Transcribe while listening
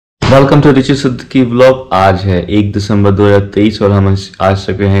Welcome to Richie Siddiqui vlog. आज है 1 दिसंबर 2023 और हम आज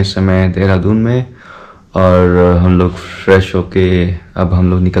सके हैं इस समय देहरादून में और हम लोग फ्रेश होके अब हम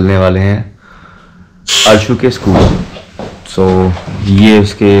लोग निकलने वाले हैं अर्शु के स्कूल। सो ये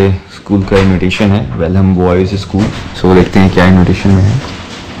उसके स्कूल का इनविटेशन है, वेलहम बॉयज स्कूल। सो देखते हैं क्या इनविटेशन में है।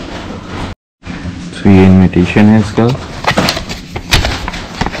 सो ये इनविटेशन है इसका।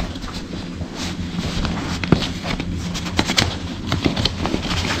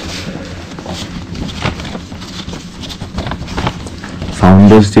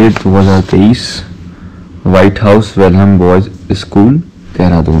 Founders day 2023, white house, Welham boys school,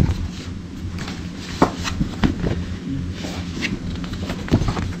 Dehradun.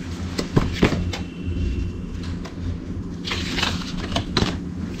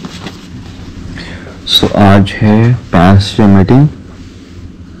 सो आज है 5 मीटिंग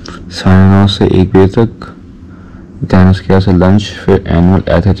 9:30 से 1 बजे तक। दैन उसके बाद से लंच, फिर एनुअल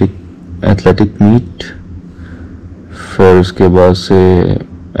एथलेटिक मीट, फिर उसके बाद से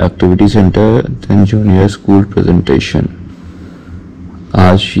activity centre, then junior school presentation.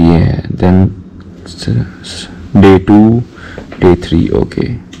 आज ये है। Then day 2, day 3। Okay.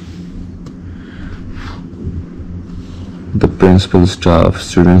 The principal, staff,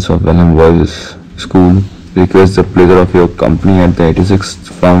 students of Welham boys school request the pleasure of your company at the 86th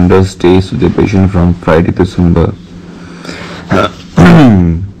Founders Day celebration from Friday December।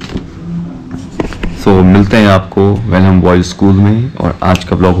 तो मिलते हैं आपको Welham boys school में और आज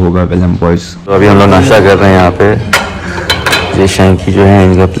का ब्लॉग होगा वेलहम बॉयज। तो अभी हम लोग नाश्ता कर रहे हैं यहाँ पे। ये शैंकी जो है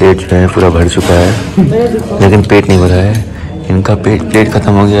इनका प्लेट जो है पूरा भर चुका है, लेकिन पेट नहीं भरा है इनका। प्लेट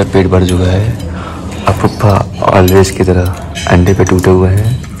खत्म हो गया, पेट भर चुका है। अब पप्पा ऑलवेज की तरह अंडे पे टूटे हुए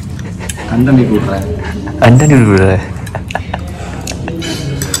हैं। अंडा नहीं टूट रहा है, अंडा नहीं टूट रहा है।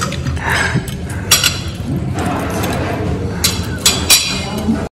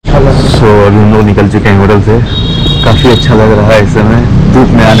 तो अभी हम लोग निकल चुके हैं होटल से। काफ़ी अच्छा लग रहा है इस समय धूप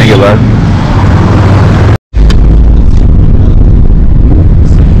में आने के बाद।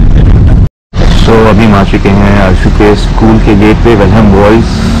 तो अभी हम आ चुके हैं अर्शु के स्कूल के गेट पे, Welham boys.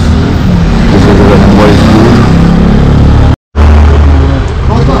 This is Welham boys school.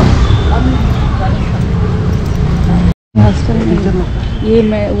 ये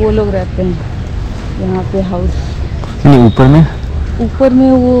मैं वो लोग रहते हैं यहाँ पे हाउस। नहीं, ऊपर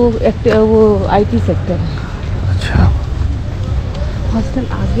में वो आईटी सेक्टर है। अच्छा। हॉस्टल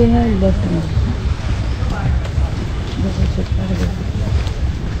आगे है लेफ्ट में।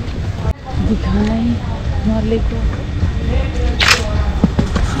 दिखाना है वहाँ लेके।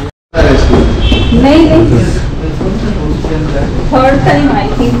 नहीं थर्ड टाइम आई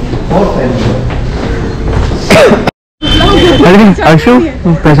थिंक। अरे अर्शु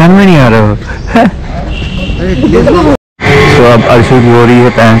पहचान में नहीं आ रहा हो। तो अब अर्शु की हो रही है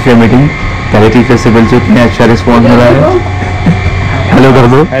पेरेंट्स से मीटिंग। पहले टीचर से मिल चुके हैं, अच्छा रिस्पॉन्स मिला है। हेलो कर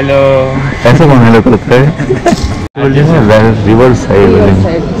दो। हेलो। ऐसे कौन हेलो करता है? रिवर्स साइड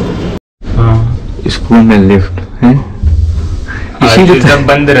स्कूल में लिफ्ट है, इसी जब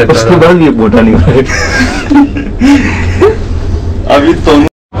बंद रहता है उसके बाद ये मोटा नहीं हुआ अभी तो।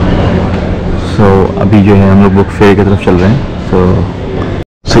 सो अभी जो है हम लोग बुक फेयर की तरफ चल रहे हैं। तो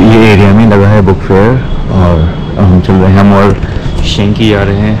ये एरिया में लगा है बुक फेयर और हम चल रहे हैं। हम और शैंकी जा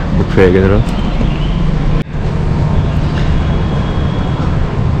रहे हैं बुक फेयर की तरफ।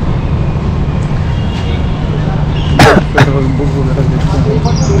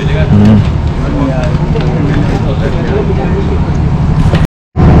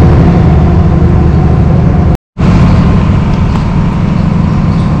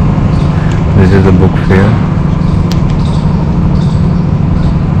 This is the book fair.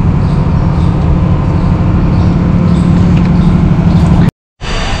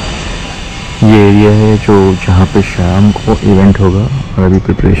 ये एरिया है जो जहाँ पे शाम को इवेंट होगा और अभी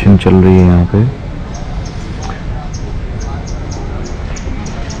प्रिपरेशन चल रही है यहाँ पे।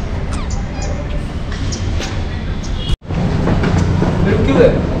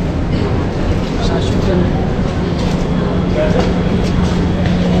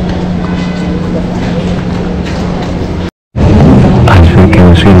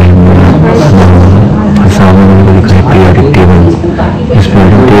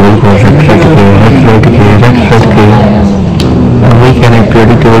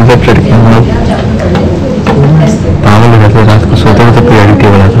 रात को सोते हुए तो पीरियडिक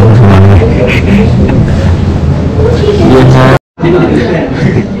टेबल आता है।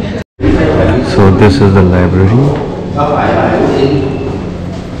 So this is the library.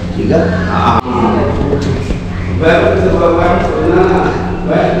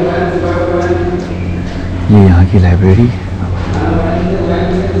 ये यहाँ की लाइब्रेरी।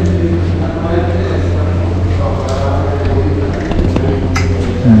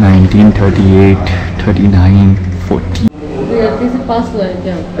 1938, 39, 40. से पास हुआ है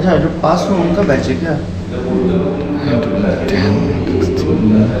क्या? अच्छा, जो पास हुआ उनका बैच है क्या? 10,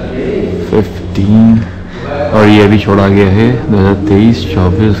 16, 15 और ये अभी छोड़ा गया है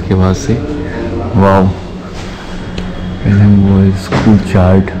 2023-24 के बाद से। Wow, Welham boys school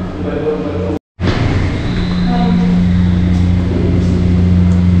chart.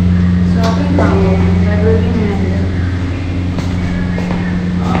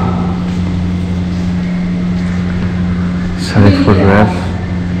 सारे फोटोग्राफ,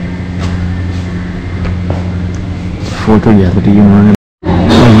 फोटो गैलरी उन्होंने।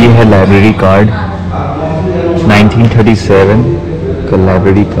 ये है लाइब्रेरी कार्ड, 1937 का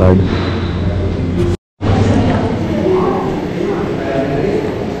लाइब्रेरी कार्ड।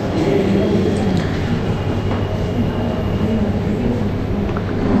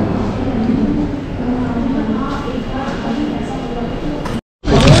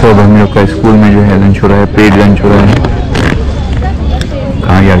 सब हम लोग का स्कूल में जो है लंच हो रहा है, पेड लंच हो रहा है।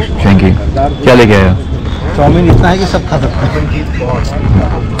 हाँ यार, थैंक यू। क्या लेके आया? चाउमीन इतना है कि सब खा सकते हैं।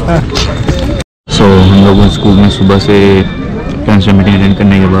 सो हम लोग स्कूल में सुबह से पेरेंट्स मीटिंग अटेंड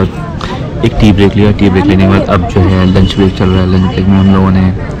करने के बाद एक टी ब्रेक लिया। टी ब्रेक लेने के बाद अब जो है लंच ब्रेक चल रहा है। लंच ब्रेक में हम लोगों ने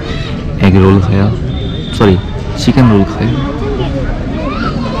एग रोल खाया, सॉरी चिकन रोल खाया।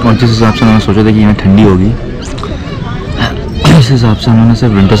 और जिस हिसाब से उन्होंने सोचा था कि यहाँ ठंडी होगी, इस हिसाब से उन्होंने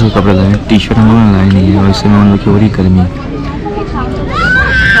सिर्फ विंटर्स के कपड़े लाए, टी शर्ट हम लोगों ने लाए नहीं है। और इससे में उन लोग की हो रही गर्मी,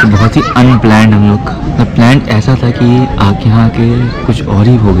 तो बहुत ही अनप्लैंड हम लोग का प्लान ऐसा था कि आके यहाँ के कुछ और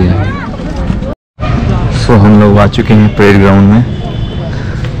ही हो गया है। सो हम लोग आ चुके हैं परेड ग्राउंड में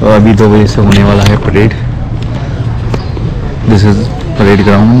और अभी 2 बजे से होने वाला है parade. This is parade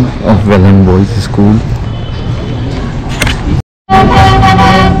ground of Welham boys school.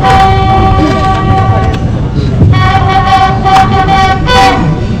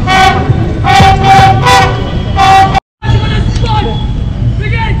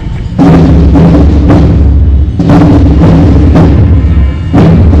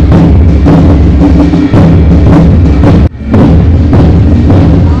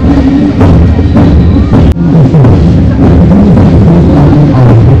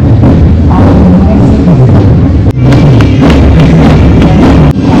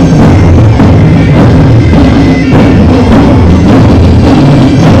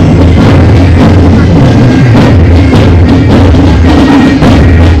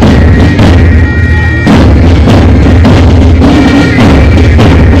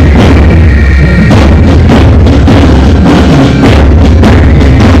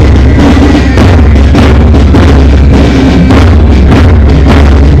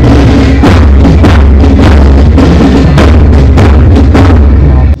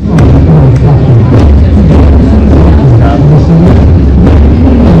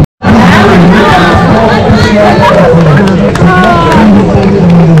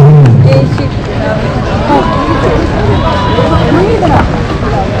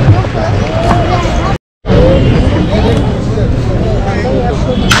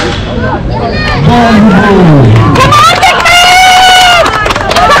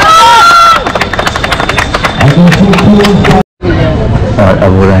 और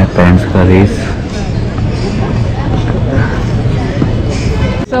अब हो रहा है पेरेंट्स का रेस।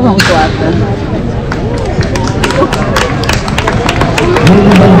 सब हमको आता है।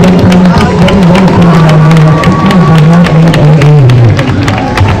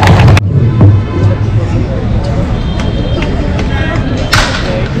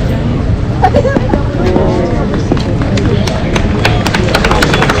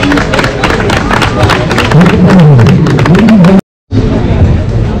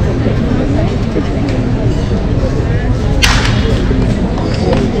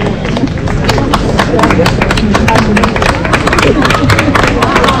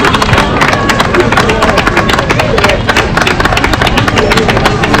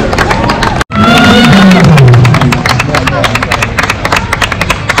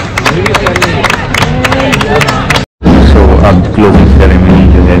 अब क्लोजिंग सेरेमनी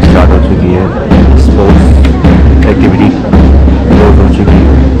जो है स्टार्ट हो चुकी है। स्पोर्ट्स एक्टिविटी क्लोज हो चुकी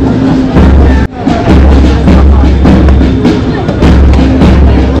है।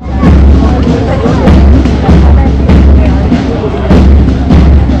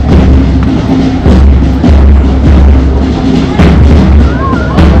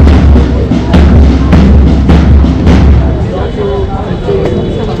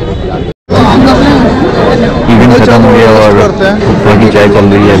 खत्म हो गया और की चाय चल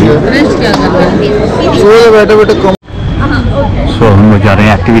रही है अभी। बैठे बैठे सो हम हम लोग जा रहे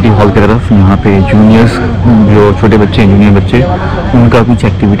हैं एक्टिविटी हॉल की तरफ। यहाँ पे जूनियर्स, जो छोटे बच्चे हैं, जूनियर बच्चे, उनका कुछ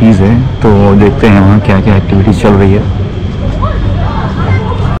एक्टिविटीज़ है, तो देखते हैं वहाँ क्या क्या एक्टिविटीज़ चल रही है।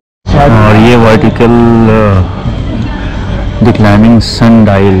 और ये वर्टिकल डिक्लाइनिंग सन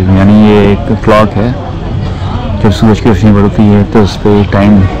डायल, यानी ये एक क्लॉक है, जब सूरज की रोशनी बढ़ती है तो उस पर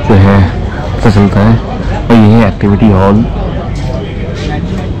टाइम जो है पता चलता है। और ये है एक्टिविटी हॉल।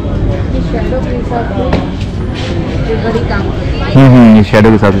 ये शेडो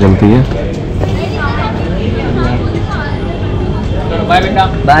के साथ चलती है। बाय बेटा,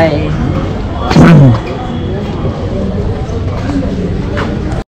 बाय।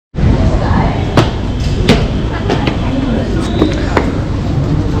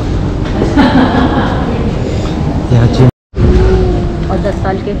 और 10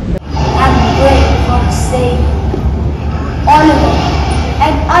 साल के I'm grateful to say Oliver,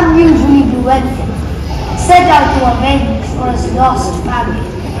 an unusually blue elephant, set out to avenge for his lost family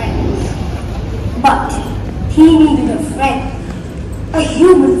and friends. But he needed a friend, a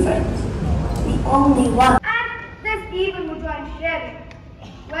human friend, the only one. And there's even who joined sharing.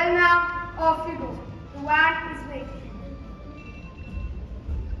 Well now, off you go. The van is waiting.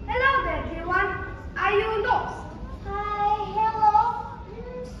 Hello there, dear one. Are you lost? Hi, hello.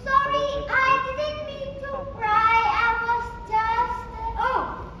 Sorry, I didn't mean to cry. I was just... Oh,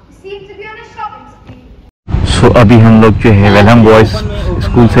 you seem to be on a shopping spree. सो अभी हम लोग जो है Welham boys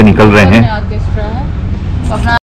school से निकल रहे हैं। Orchestra है।